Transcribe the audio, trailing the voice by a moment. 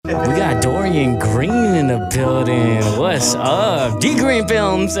Dorian Green in the building. What's up? Dgreen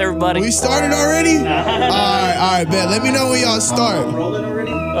Filmz, everybody. We started already? All right, bet. Let me know when y'all start. Rolling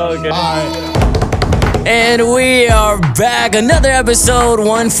already? Okay. All right. And we are back. Another episode,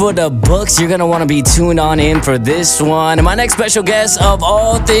 one for the books. You're going to want to be tuned on in for this one. And my next special guest of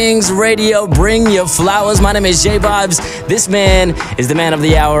All Things Radio, bring your flowers. My name is Jayvibez. This man is the man of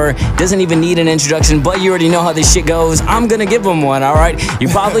the hour. Doesn't even need an introduction, but you already know how this shit goes. I'm going to give him one, all right? You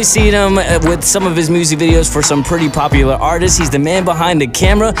probably seen him with some of his music videos for some pretty popular artists. He's the man behind the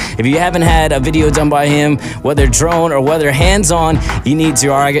camera. If you haven't had a video done by him, whether drone or whether hands-on, you need to.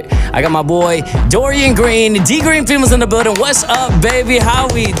 All right, I got my boy, Dorian Green, Dgreen Filmz in the building. What's up, baby? How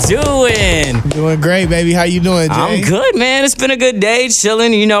we doing? Doing great, baby. How you doing, Jay? I'm good, man. It's been a good day,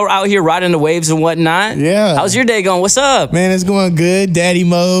 chilling, you know, out here riding the waves and whatnot. Yeah. How's your day going? What's up? Man, it's going good. Daddy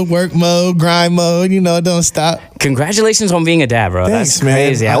mode, work mode, grind mode. You know, don't stop. Congratulations on being a dad, bro. Thanks, That's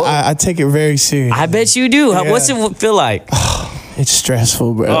crazy. man. I take it very serious. I bet you do. Yeah. What's it feel like? It's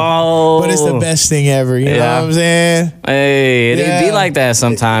stressful, bro. Oh. But it's the best thing ever. You know what I'm saying? Hey, it be like that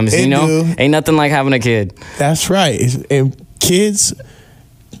sometimes, you know? Ain't nothing like having a kid. That's right. And kids,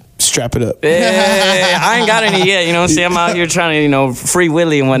 strap it up. Hey, I ain't got any yet, you know what I'm saying? I'm out here trying to, you know, free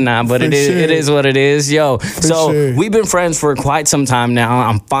Willy and whatnot, but it is what it is. Yo, we've been friends for quite some time now.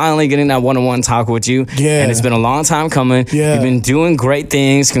 I'm finally getting that one-on-one talk with you. Yeah. And it's been a long time coming. Yeah. You've been doing great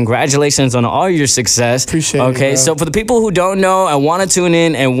things. Congratulations on all your success. Appreciate it, Okay, bro. so for the people who don't know and want to tune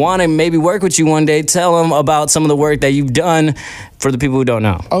in and want to maybe work with you one day, tell them about some of the work that you've done for the people who don't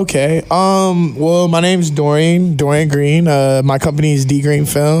know. Okay. Well, my name's Dorian Green. My company is Dgreen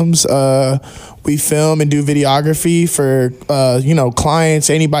Filmz. We film and do videography for you know,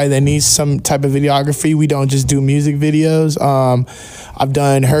 clients, anybody that needs some type of videography. We don't just do music videos. I've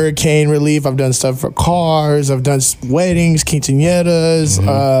done hurricane relief. I've done stuff for cars. I've done weddings, quinceañeras,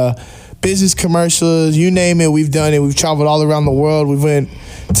 business commercials, you name it. We've done it. We've traveled all around the world. We went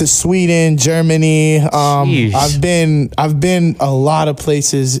to Sweden, Germany. I've been a lot of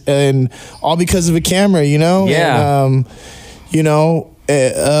places, and all because of a camera, you know. Yeah. And, you know,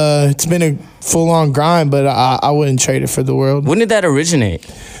 it's been a full-on grind, but I wouldn't trade it for the world. When did that originate?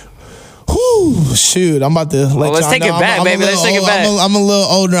 Whew, shoot, I'm about to let let's take it back, baby. Let's take it back. I'm a little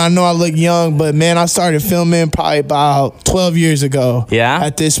older. I know I look young, but man, I started filming probably about 12 years ago. Yeah?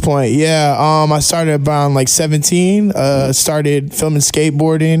 At this point, yeah. I started around like 17. Started filming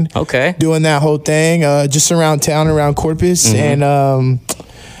skateboarding. Okay. Doing that whole thing, just around town, around Corpus, and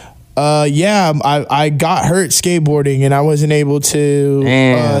yeah, I got hurt skateboarding, and I wasn't able to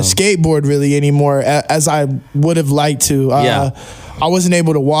skateboard really anymore as I would have liked to. I wasn't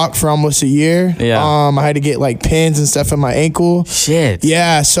able to walk for almost a year. Yeah. I had to get like pins and stuff in my ankle. Shit.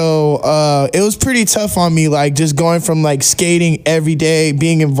 Yeah, so it was pretty tough on me, like just going from like skating every day,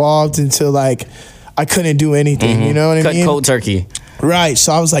 being involved, into like I couldn't do anything. You know what I mean? Cut cold turkey. Right.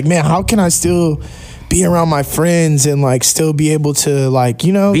 So I was like, man, how can I still be around my friends and like still be able to, like,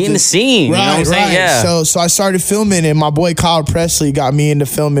 you know, be in the scene, right, you know what I'm saying? Yeah. So I started filming, and my boy Kyle Presley got me into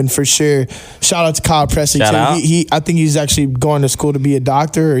filming for sure. Shout out to Kyle Presley Shout too. out. I think he's actually going to school to be a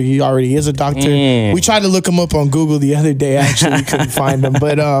doctor, or he already is a doctor. We tried to look him up on Google the other day. Actually, we couldn't find him,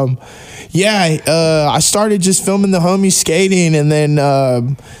 but yeah, I started just filming the homies skating, and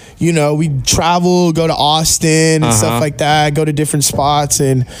then you know, we travel, go to Austin and stuff like that, go to different spots.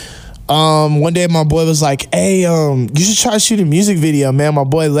 And one day my boy was like, hey, you should try to shoot a music video, man. My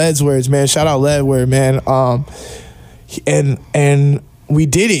boy Ledswords, man. Shout out Ledward, man. And we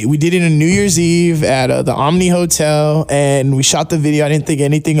did it. We did it on New Year's Eve at the Omni Hotel, and we shot the video. I didn't think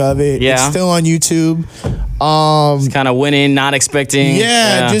anything of it. Yeah. It's still on YouTube. Just kind of winning, not expecting.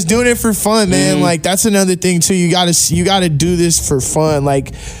 Yeah, just doing it for fun, man. Like, that's another thing too. You gotta do this for fun.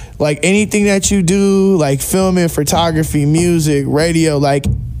 Like anything that you do, like filming, photography, music, radio, like,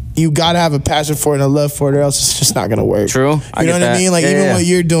 you gotta have a passion for it and a love for it, or else it's just not gonna work. True. You know what I mean? Like, even what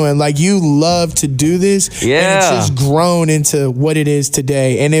you're doing, like, you love to do this. Yeah. And it's just grown into what it is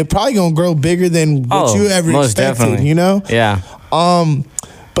today, and it probably gonna grow bigger than what you ever most expected. definitely. You know? Yeah.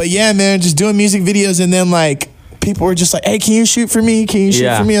 But yeah, man, just doing music videos, and then like people were just like, hey, can you shoot for me? Can you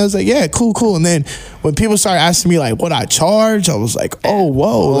shoot for me? I was like, yeah, cool. And then when people started asking me like what I charge, I was like, oh,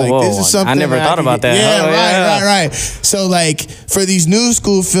 whoa. This is something I never thought about that. Yeah, right. So like, for these new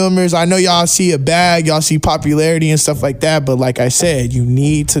school filmers, I know y'all see a bag, y'all see popularity and stuff like that, but like I said, you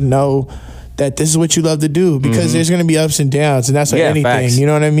need to know that this is what you love to do, because there's going to be ups and downs, and that's like anything. Facts. You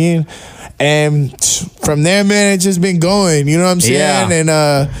know what I mean? And from there, man, it's just been going. You know what I'm saying? And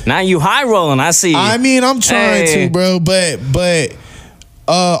now you high rolling. I see. I mean, I'm trying to, bro, but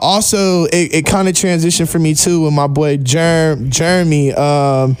also it kind of transitioned for me too with my boy Jeremy.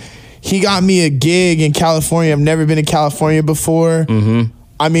 he got me a gig in California. I've never been to California before.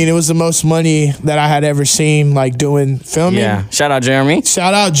 I mean, it was the most money that I had ever seen, like, doing filming. Yeah. Shout out Jeremy.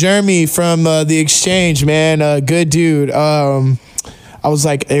 Shout out Jeremy from The Exchange, man. Good dude. I was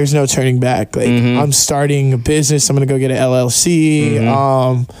like, there's no turning back. Like, I'm starting a business. I'm going to go get an LLC.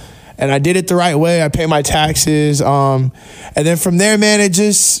 And I did it the right way. I pay my taxes. And then from there, man, it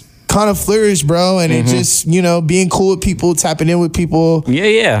just kind of flourished, bro. And it just, you know, being cool with people, tapping in with people.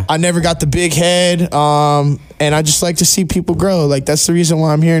 Yeah. I never got the big head. And I just like to see people grow. Like, that's the reason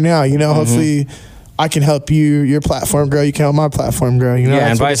why I'm here now. You know, hopefully I can help your platform grow. You can help my platform grow. You know, yeah,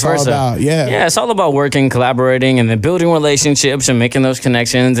 that's and what vice it's all versa. about. Yeah, it's all about working, collaborating, and then building relationships and making those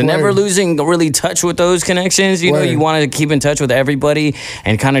connections, and never losing really touch with those connections. You know, you want to keep in touch with everybody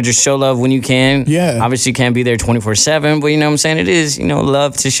and kind of just show love when you can. Yeah, obviously you can't be there 24/7, but you know what I'm saying. It is, you know,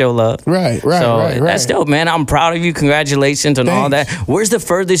 love to show love. Right. So that's dope, man. I'm proud of you. Congratulations on all that. Where's the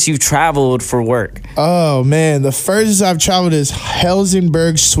furthest you've traveled for work? Oh man, the furthest I've traveled is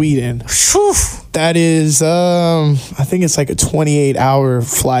Helsingborg, Sweden. Whew. That is, I think it's like a 28-hour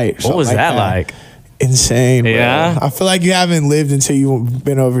flight. What was that like? Insane, bro. Yeah? I feel like you haven't lived until you've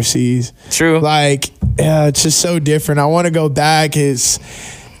been overseas. True. Like, yeah, it's just so different. I want to go back. It's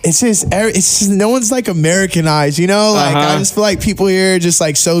just no one's like Americanized, you know? Like, I just feel like people here are just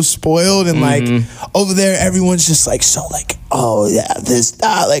like so spoiled, and like over there, everyone's just like so like, oh yeah, this,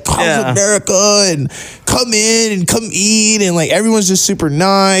 that, like, how's America, and come in and come eat, and like everyone's just super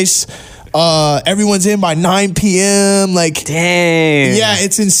nice. Everyone's in by 9 p.m. Like, dang. Yeah,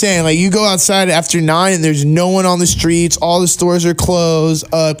 it's insane. Like, you go outside after 9 and there's no one on the streets. All the stores are closed.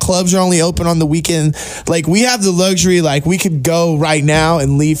 Clubs are only open on the weekend. Like, we have the luxury, like, we could go right now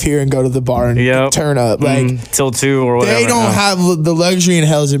and leave here and go to the bar and turn up. Like, till 2 or whatever. They don't have the luxury in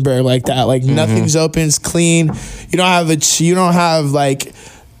Helsingborg like that. Like, nothing's open. It's clean. You don't have like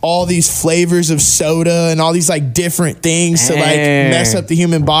all these flavors of soda and all these like different things to like mess up the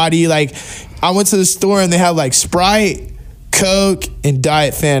human body. Like, I went to the store and they have like Sprite, Coke, and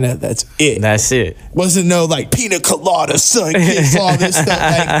Diet Fanta. That's it. That's it. Wasn't no like pina colada, sun kiss, all this stuff.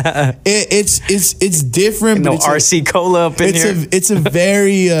 Like, it's different. No, but it's RC Cola up in here. It's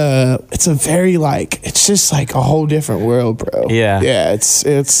a very like, it's just like a whole different world, bro. Yeah. Yeah.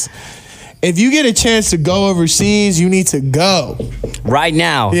 It's. If you get a chance to go overseas, you need to go. Right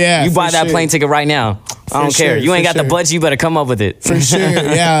now. Yeah. You buy that plane ticket right now. I don't care. You ain't got the budget, you better come up with it. For sure.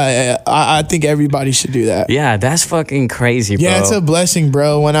 Yeah. I think everybody should do that. Yeah, that's fucking crazy, bro. Yeah, it's a blessing,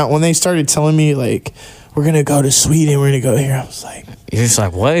 bro. When they started telling me, like, we're going to go to Sweden, we're going to go here, I was like, you're just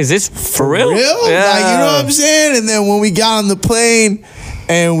like, what? Is this for real? Yeah. Like, you know what I'm saying? And then when we got on the plane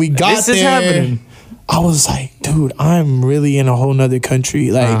and we got this there, is happening. I was like, dude, I'm really in a whole nother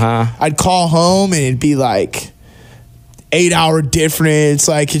country. Like, I'd call home and it'd be like 8-hour difference.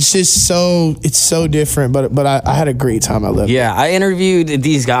 Like, it's just so different. But I had a great time. I loved it. Yeah, I interviewed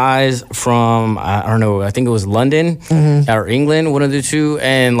these guys from, I don't know, I think it was London or England, one of the two.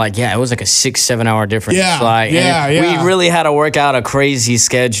 And like, yeah, it was like a 6-7 hour difference. Like, we really had to work out a crazy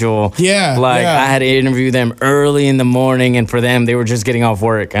schedule. Like, I had to interview them early in the morning, and for them, they were just getting off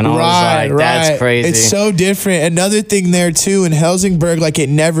work. And I was like, that's crazy. It's so different. Another thing there too, in Helsingborg, like, it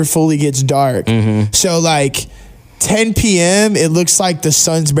never fully gets dark. So like 10 p.m. it looks like the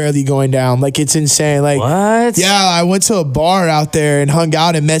sun's barely going down. Like, it's insane. Like, what? Yeah, I went to a bar out there and hung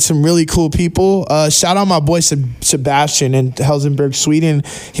out and met some really cool people. Shout out my boy Sebastian in Helsingborg, Sweden.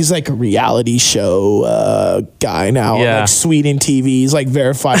 He's like a reality show guy now on like Sweden TV. He's like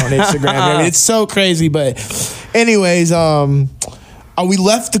verified on Instagram. I mean, it's so crazy. But anyways, we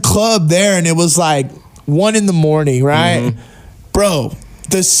left the club there and it was like 1 a.m, right? Bro,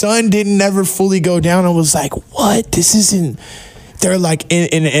 the sun didn't never fully go down. I was like, what? This isn't. They're like,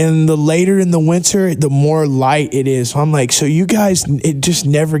 in the later in the winter, the more light it is. So I'm like, so you guys, it just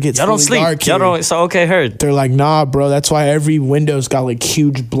never gets y'all fully don't sleep. dark Y'all here. don't. So okay, heard. They're like, nah, bro. That's why every window's got like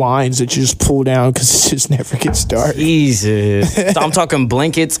huge blinds that you just pull down because it just never gets dark. Jesus. So I'm talking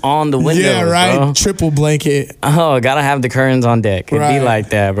blankets on the windows. Yeah, right. Bro. Triple blanket. Oh, gotta have the curtains on deck. It'd be like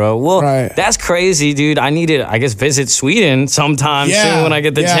that, bro. Well, that's crazy, dude. I need to, I guess, visit Sweden sometime soon when I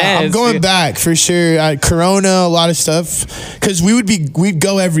get the chance. I'm going back for sure. Corona, a lot of stuff. Because we'd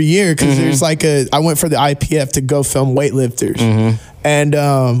go every year because there's like I went for the IPF to go film weightlifters. And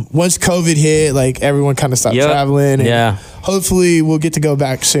once COVID hit, like everyone kind of stopped traveling. And hopefully we'll get to go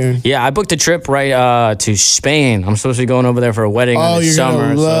back soon. Yeah, I booked a trip right to Spain. I'm supposed to be going over there for a wedding in the summer.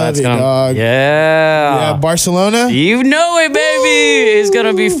 Gonna love it, dog. Yeah, Barcelona. You know it, baby. It's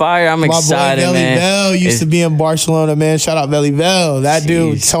gonna be fire. I'm excited, boy, man. Bell used to be in Barcelona, man. Shout out Bell. That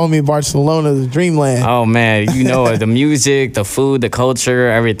dude told me Barcelona is dreamland. Oh man, you know it. The music, the food, the culture,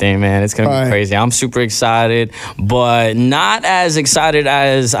 everything, man. It's gonna be crazy. I'm super excited, but not as excited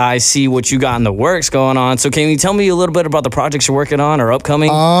as I see what you got in the works going on. So can you tell me a little bit about the projects you're working on or upcoming?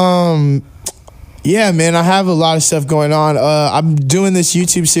 Yeah, man, I have a lot of stuff going on. I'm doing this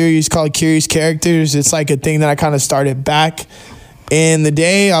YouTube series called Curious Characters. It's like a thing that I kind of started back in the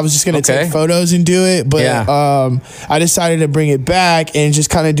day. I was just going to take photos and do it, but I decided to bring it back and just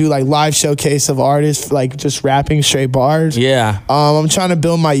kind of do like live showcase of artists, like just rapping straight bars. I'm trying to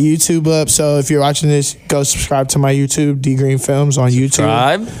build my YouTube up, so if you're watching this, go subscribe to my YouTube, Dgreen Filmz on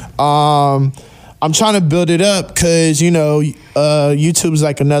YouTube. I'm trying to build it up because, you know, YouTube's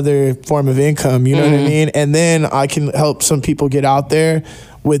like another form of income, you know what I mean? And then I can help some people get out there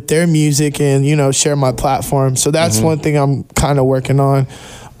with their music and, you know, share my platform. So that's one thing I'm kind of working on.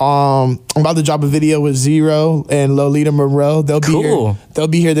 I'm about to drop a video with Zero and Lolita Monroe. They'll be here. They'll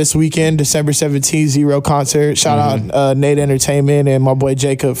be here this weekend, December 17th, Zero concert. Shout out Nate Entertainment and my boy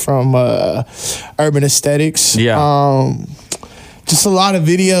Jacob from Urban Aesthetics. Just a lot of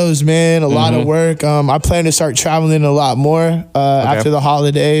videos, man. A lot of work. I plan to start traveling a lot more after the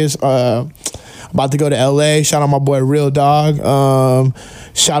holidays. About to go to LA. Shout out my boy Real Dog.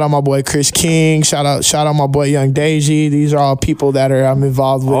 Shout out my boy Chris King. Shout out my boy Young Deji. These are all people that I'm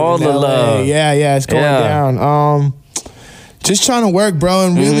involved with. All the love. Yeah, it's going down. Just trying to work, bro.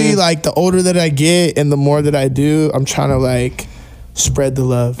 And really, like, the older that I get and the more that I do, I'm trying to, like, spread the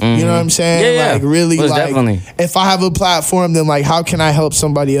love. You know what I'm saying? Like, really, like, if I have a platform, then, like, how can I help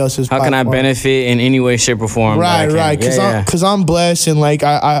somebody else's platform? How can I benefit in any way, shape, or form? Right. Because I'm blessed, and, like,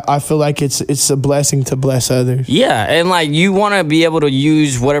 I feel like it's a blessing to bless others. Yeah, and, like, you want to be able to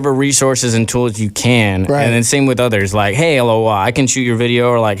use whatever resources and tools you can. Right. And then same with others. Like, hey, LOL, I can shoot your video,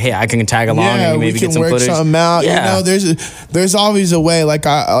 or, like, hey, I can tag along and maybe get some footage. Yeah, we can work something out. Yeah. You know, there's always a way. Like,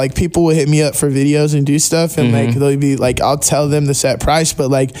 people will hit me up for videos and do stuff, and, like, they'll be, like, I'll tell them the set price,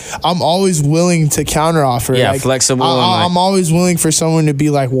 but, like, I'm always willing to counteroffer. Yeah, like, flexible. I'm always willing for someone to be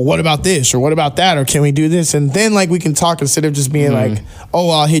like, well, what about this? Or what about that? Or can we do this? And then, like, we can talk instead of just being like,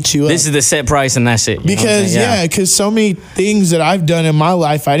 oh, I'll hit you up. This is the set price and that's it. Because, because so many things that I've done in my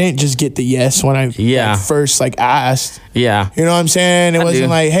life, I didn't just get the yes when I like, first, like, asked. Yeah. You know what I'm saying? It wasn't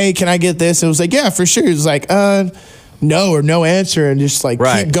like, hey, can I get this? It was like, yeah, for sure. It was like, no or no answer, and just like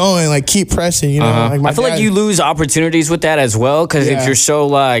keep going, like keep pressing, you know. Like I feel like you lose opportunities with that as well, because if you're so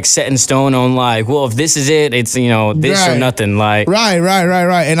like set in stone on like, well, if this is it, it's, you know, this or nothing. Like right.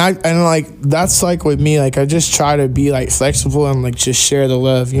 And like that's like with me, like I just try to be like flexible and like just share the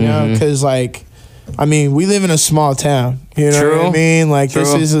love, you know, because like, I mean, we live in a small town, you know what I mean? Like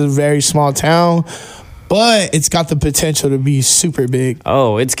this is a very small town, but it's got the potential to be super big.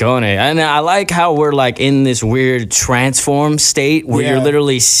 Oh, it's going to. And I like how we're like in this weird transform state where you're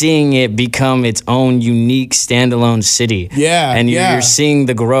literally seeing it become its own unique standalone city. Yeah. And you're seeing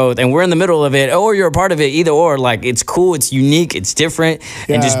the growth. And we're in the middle of it, or you're a part of it, either or. Like, it's cool, it's unique, it's different.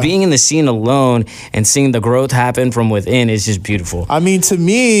 And just being in the scene alone and seeing the growth happen from within is just beautiful. I mean, to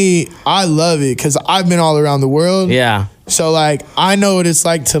me, I love it because I've been all around the world. Yeah. So, like, I know what it's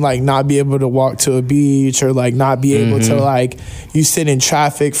like to, like, not be able to walk to a beach or, like, not be able to, like, you sit in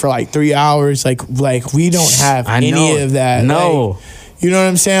traffic for, like, 3 hours. Like we don't have any of that. No. Like, you know what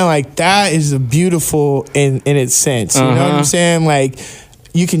I'm saying? Like, that is a beautiful in its sense. You know what I'm saying? Like,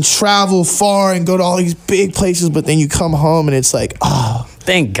 you can travel far and go to all these big places, but then you come home and it's like, oh.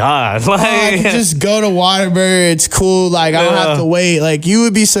 Thank God. Like, just go to Waterbury. It's cool. Like, I don't have to wait. Like, you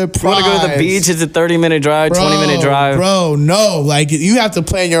would be surprised. You want to go to the beach? It's a 30-minute drive, 20-minute drive. Bro, no. Like, you have to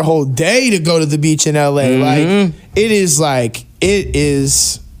plan your whole day to go to the beach in LA. Like,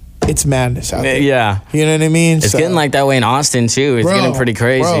 it's madness out there. Yeah. You know what I mean? It's getting like that way in Austin, too. It's getting pretty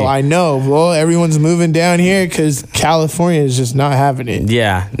crazy. Bro, I know. Well, everyone's moving down here because California is just not having it.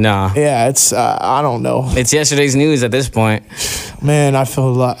 Yeah, no. Yeah, it's, I don't know. It's yesterday's news at this point. Man, I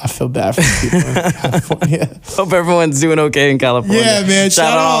feel bad for people in California. Hope everyone's doing okay in California. Yeah, man.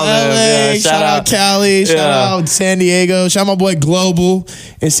 Shout out LA. Shout out Cali. Shout out San Diego. Shout out my boy Global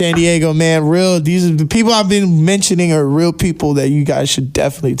in San Diego, man. These are the people I've been mentioning are real people that you guys should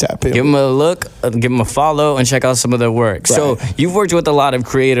definitely tap in. Give them a look, give them a follow, and check out some of their work. Right. So you've worked with a lot of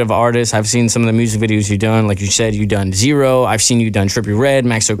creative artists. I've seen some of the music videos you've done. Like you said, you've done Zero. I've seen you done Trippie Redd,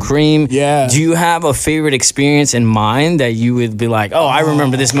 Maxo Cream. Yeah. Do you have a favorite experience in mind that you would be like, oh, I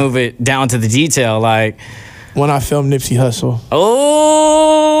remember this movie down to the detail? Like when I filmed Nipsey Hussle.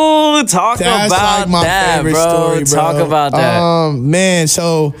 Oh, talk That's about like my that, favorite bro. story, bro. Talk about that. Man,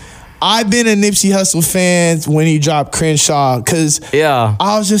 so I've been a Nipsey Hussle fan when he dropped Crenshaw, because I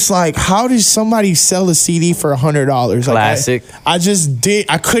was just like, how did somebody sell a CD for $100? Classic. Like,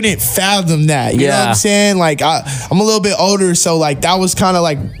 I couldn't fathom that. You know what I'm saying? Like, I'm a little bit older, so like that was kind of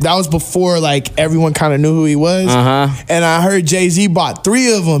like, that was before like everyone kind of knew who he was. And I heard Jay-Z bought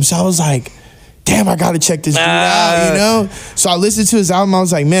 3 of them, so I was like, damn, I gotta check this dude out, you know? So I listened to his album, I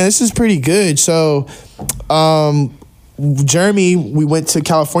was like, man, this is pretty good. So Jeremy, we went to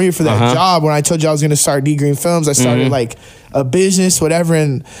California for that job. When I told you I was gonna start Dgreen Filmz, I started like a business, whatever,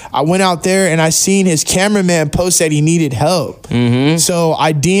 and I went out there and I seen his cameraman post that he needed help. So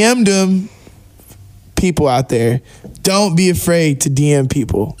I DM'd him. People out there, don't be afraid to DM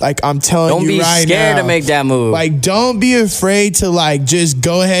people. Like, I'm telling you right now. Don't be scared to make that move. Like, don't be afraid to like just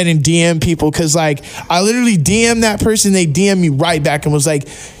go ahead and DM people, because like I literally DM that person, they DM me right back and was like,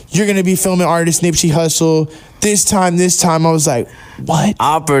 you're gonna be filming artist Nipsey Hussle this time. I was like, what?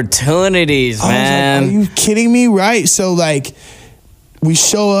 Opportunities, man. Like, are you kidding me? Right? So like we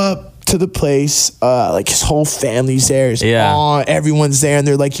show up to the place, like his whole family's there, everyone's there, and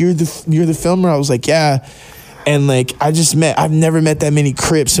they're like, you're the filmer? I was like, yeah. And like I've never met that many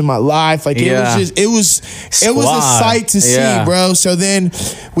Crips in my life. Like it was a sight to see, bro. So then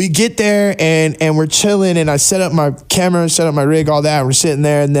we get there and we're chilling, and I set up my camera, set up my rig, all that, and we're sitting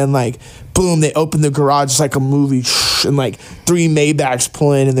there, and then like boom, they open the garage, it's like a movie, and like 3 Maybachs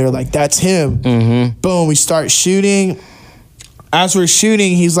pull in, and they're like, that's him. Boom, we start shooting. As we're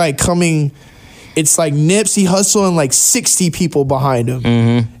shooting, he's like coming. It's like Nipsey Hussle and like 60 people behind him.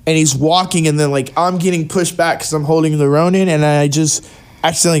 And he's walking, and then like I'm getting pushed back because I'm holding the Ronin, and I just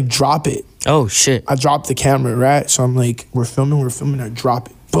accidentally drop it. Oh, shit. I dropped the camera, right? So I'm like, we're filming, I drop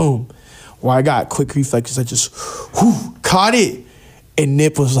it. Boom. Well, I got quick reflexes. I just caught it. And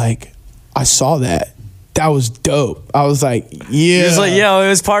Nip was like, I saw that. That was dope. I was like, yeah. He was like, yo, it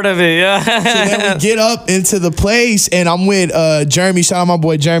was part of it, yeah. So then we get up into the place, and I'm with Jeremy. Shout out my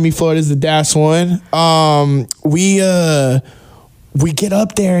boy Jeremy Florida's the Das one. We get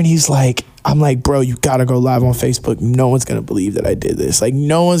up there, and he's like, I'm like, bro, you gotta go live on Facebook. No one's gonna believe that I did this. Like,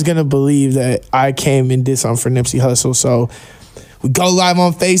 no one's gonna believe that I came and did something for Nipsey Hussle. So we go live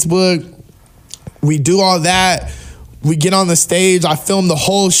on Facebook. We do all that. We get on the stage. I filmed the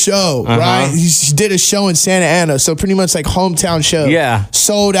whole show, right? He did a show in Santa Ana, so pretty much like hometown show. Yeah.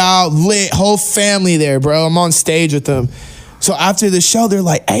 Sold out, lit, whole family there, bro. I'm on stage with them. So after the show, they're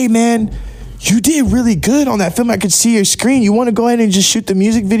like, hey, man, you did really good on that film. I could see your screen. You want to go ahead and just shoot the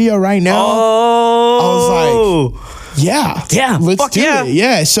music video right now? I was like, yeah, let's do it.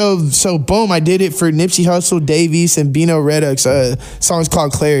 Yeah, so boom, I did it for Nipsey Hussle, Davies, and Bino Redux. Song's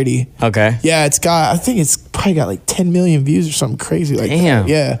called Clarity. Okay. Yeah, I think it's probably got like 10 million views or something crazy like that.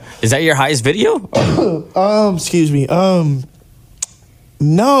 Yeah. Is that your highest video? Excuse me.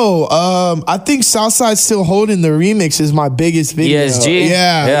 No, I think Southside's Still Holding the remix is my biggest video. ESG?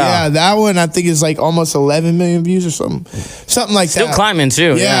 Yeah, that one I think is like almost 11 million views or something like that. Still climbing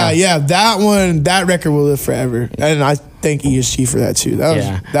too. Yeah, that one, that record will live forever, and I thank ESG for that too.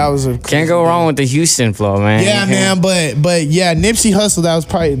 That was a can't go wrong with the Houston flow, man. Yeah, man, but yeah, Nipsey Hussle,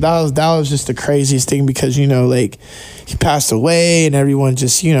 that was just the craziest thing, because you know, like, he passed away and everyone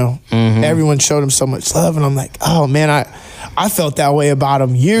just, you know, everyone showed him so much love, and I'm like, oh man, I felt that way about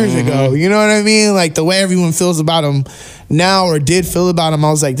him years ago. You know what I mean? Like the way everyone feels about him now, or did feel about him,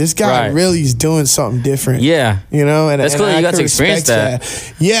 I was like, this guy really is doing something different. Yeah. You know? And that's cool. You got to experience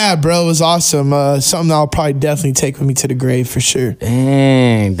that. Yeah, bro, it was awesome. Something that I'll probably definitely take with me to the grave for sure.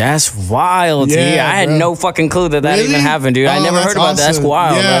 Dang, that's wild. Yeah, I had no fucking clue that even happened, dude. I never heard about that. That's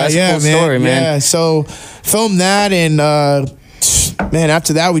wild, bro. That's a cool story, man. Yeah, so filmed that, and man,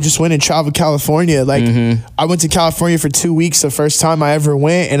 after that, we just went and traveled California. Like, I went to California for 2 weeks, the first time I ever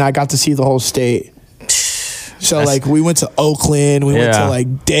went, and I got to see the whole state. So, like, we went to Oakland, we went to, like,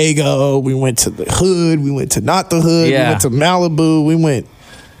 Dago, we went to the hood, we went to not the hood, we went to Malibu,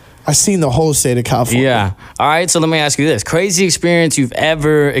 I seen the whole state of California. Yeah. All right, so let me ask you this. Crazy experience you've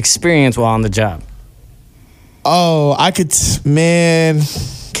ever experienced while on the job? Oh, man.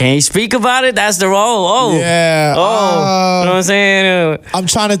 Can't Can you speak about it? That's the role. Oh. Yeah. Oh. You know what I'm saying? I'm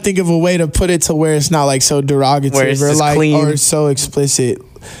trying to think of a way to put it to where it's not like so derogative or like clean. Or so explicit.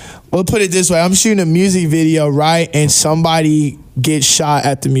 We'll put it this way. I'm shooting a music video, right? And somebody gets shot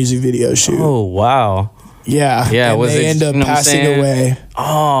at the music video shoot. Oh, wow. Yeah. Yeah. And they end up passing away.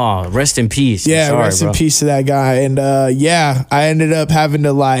 Oh, rest in peace. Yeah, sorry, rest bro. in peace to that guy. And yeah, I ended up having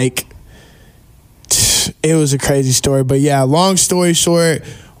to like, it was a crazy story. But yeah, long story short,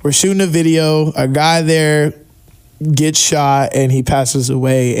 we're shooting a video. A guy there gets shot and he passes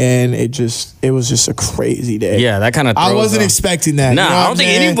away, and it was just a crazy day. Yeah, that kind of I wasn't expecting that. Nah, you know I don't think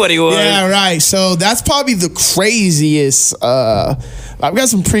anybody was. Yeah, right. So that's probably the craziest. I've got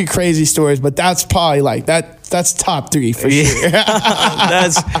some pretty crazy stories, but that's probably like that's top 3 for sure.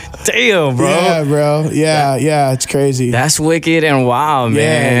 That's damn, bro. Yeah, bro. Yeah, it's crazy. That's wicked and wild,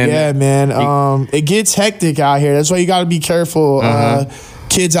 man. Yeah, man. It gets hectic out here. That's why you got to be careful.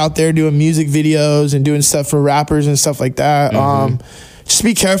 Kids out there doing music videos and doing stuff for rappers and stuff like that. Just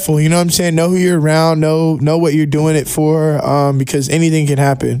be careful. You know what I'm saying? Know who you're around. Know what you're doing it for. Because anything can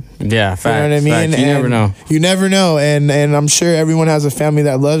happen. Yeah, facts. You know what I mean? Facts. You never know. You never know. And I'm sure everyone has a family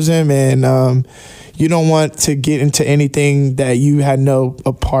that loves them, and you don't want to get into anything that you had no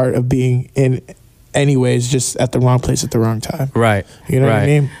a part of being in anyways, just at the wrong place at the wrong time. Right. You know what I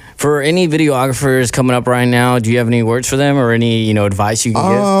mean? For any videographers coming up right now, do you have any words for them or any, advice you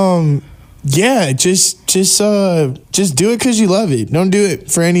can give? Yeah, just do it because you love it. Don't do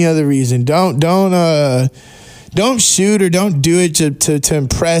it for any other reason. Don't shoot or don't do it to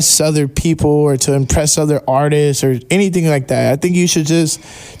impress other people or to impress other artists or anything like that. I think you should just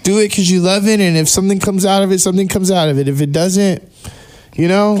do it because you love it, and if something comes out of it, something comes out of it. If it doesn't,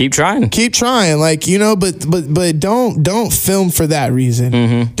 keep trying. Like, but don't film for that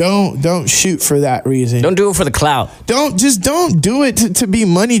reason. Don't shoot for that reason. Don't do it for the clout. Don't do it to be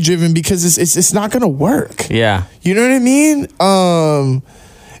money driven, because it's not gonna work. Yeah. You know what I mean?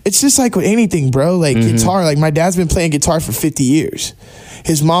 It's just like with anything, bro. Like guitar, like my dad's been playing guitar for 50 years.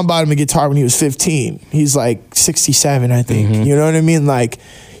 His mom bought him a guitar when he was 15. He's like 67, I think. You know what I mean? Like,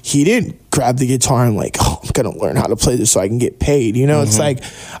 he didn't grab the guitar and like, I'm gonna learn how to play this so I can get paid. It's like,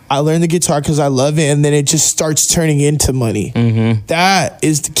 I learned the guitar because I love it, and then it just starts turning into money. That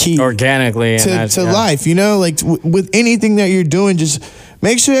is the key. Organically. To life, like with anything that you're doing, just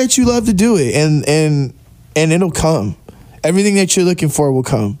make sure that you love to do it, and it'll come. Everything that you're looking for will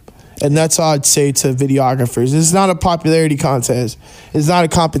come. And that's all I'd say to videographers. It's not a popularity contest. It's not a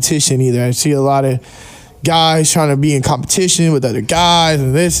competition either. I see a lot of guys trying to be in competition with other guys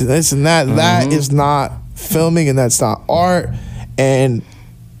and this and this and that. That is not filming, and that's not art. And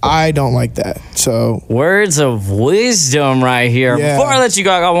I don't like that. So words of wisdom right here. Yeah. Before I let you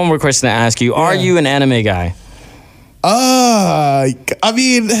go, I got one more question to ask you. Are you an anime guy? I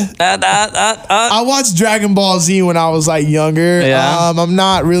mean, I watched Dragon Ball Z when I was like younger. Yeah. I'm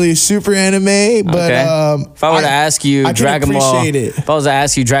not really super anime, but if I were to ask you Dragon Ball, if I was to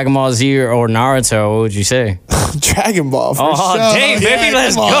ask you Dragon Ball Z or Naruto, what would you say? Dragon Ball for sure. Dang, baby,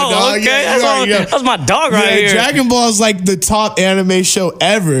 let's go. Dog. Okay, that's my dog right here. Dragon Ball is like the top anime show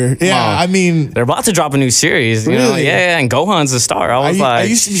ever. Yeah, I mean, they're about to drop a new series. You know? Yeah, and Gohan's the star. I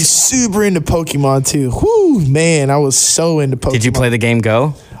used to be super into Pokemon too. Whoo, man, I was so into Pokemon. Did you play the game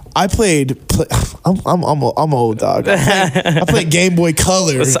Go? I played. I'm an old dog. I played Game Boy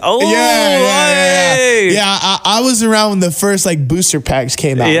Color. I was around when the first like booster packs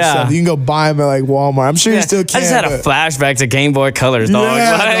came out. Yeah, so you can go buy them at like Walmart. I'm sure you still can. I just had a flashback to Game Boy Colors, dog.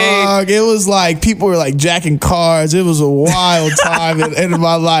 Yeah, dog. It was like people were like jacking cars. It was a wild time in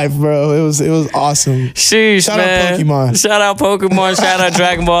my life, bro. It was awesome. Sheesh, Shout out Pokemon. Shout out Pokemon. Shout out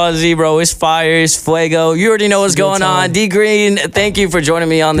Dragon Ball Z, bro. It's fire. It's fuego. You already know what's going on. Dgreen, thank you for joining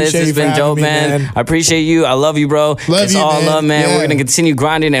me on this. It's been dope, man. I appreciate you. I love you, bro. It's all love, man. Yeah. We're gonna continue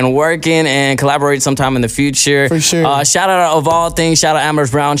grinding and working and collaborate sometime in the future. For sure. Shout out Of All Things. Shout out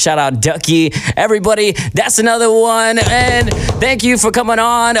Amherst Brown. Shout out Ducky. Everybody, that's another one. And thank you for coming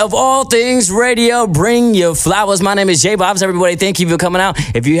on Of All Things Radio. Bring your flowers. My name is Jayvibez. Everybody, thank you for coming out.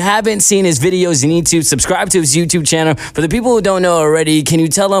 If you haven't seen his videos, you need to subscribe to his YouTube channel. For the people who don't know already, can you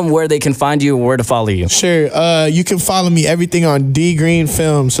tell them where they can find you or where to follow you? Sure. You can follow me everything on Dgreen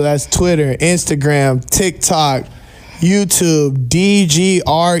Filmz. So that's Twitter, Instagram, TikTok, YouTube, DGREENFILMZ,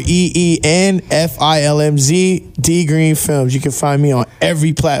 Dgreen Filmz. You can find me on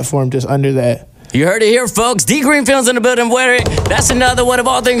every platform just under that. You heard it here, folks. Dgreen Filmz in the building. That's another one Of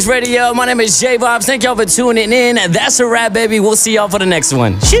All Things Radio. My name is Jayvibez. Thank y'all for tuning in. That's a wrap, baby. We'll see y'all for the next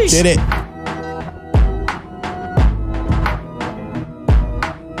one. Sheesh. Did it.